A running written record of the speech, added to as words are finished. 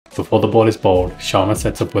Before the ball is bowled, Sharma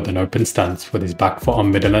sets up with an open stance with his back foot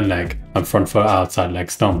on middle and leg and front foot outside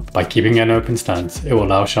leg stump. By keeping an open stance, it will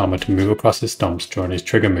allow Sharma to move across his stumps during his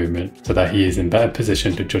trigger movement so that he is in better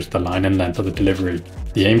position to judge the line and length of the delivery.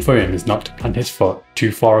 The aim for him is not to plant his foot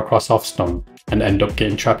too far across off stump and end up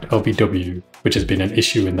getting trapped LBW, which has been an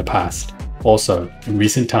issue in the past. Also, in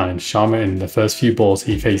recent times, Sharma in the first few balls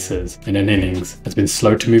he faces in an innings has been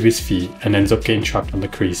slow to move his feet and ends up getting trapped on the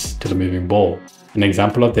crease to the moving ball. An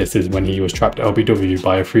example of this is when he was trapped LBW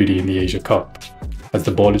by Afridi in the Asia Cup. As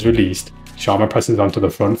the ball is released, Sharma presses onto the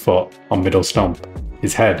front foot on middle stump.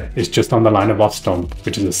 His head is just on the line of off stump,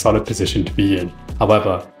 which is a solid position to be in.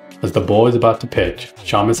 However, as the ball is about to pitch,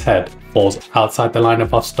 Sharma's head falls outside the line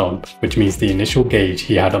of off stump, which means the initial gauge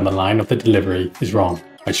he had on the line of the delivery is wrong.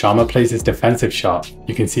 When Sharma plays his defensive shot,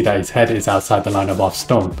 you can see that his head is outside the line of off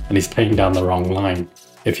stump and he's playing down the wrong line.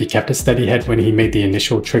 If he kept a steady head when he made the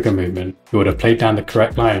initial trigger movement, he would have played down the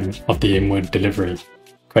correct line of the inward delivery.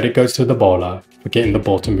 Credit goes to the bowler for getting the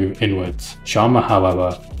ball to move inwards. Sharma,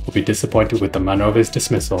 however, will be disappointed with the manner of his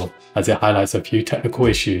dismissal, as it highlights a few technical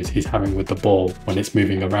issues he's having with the ball when it's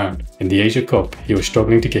moving around. In the Asia Cup, he was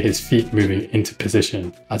struggling to get his feet moving into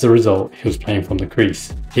position. As a result, he was playing from the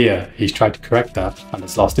crease. Here, he's tried to correct that and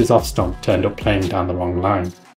has lost his off stump to end up playing down the wrong line.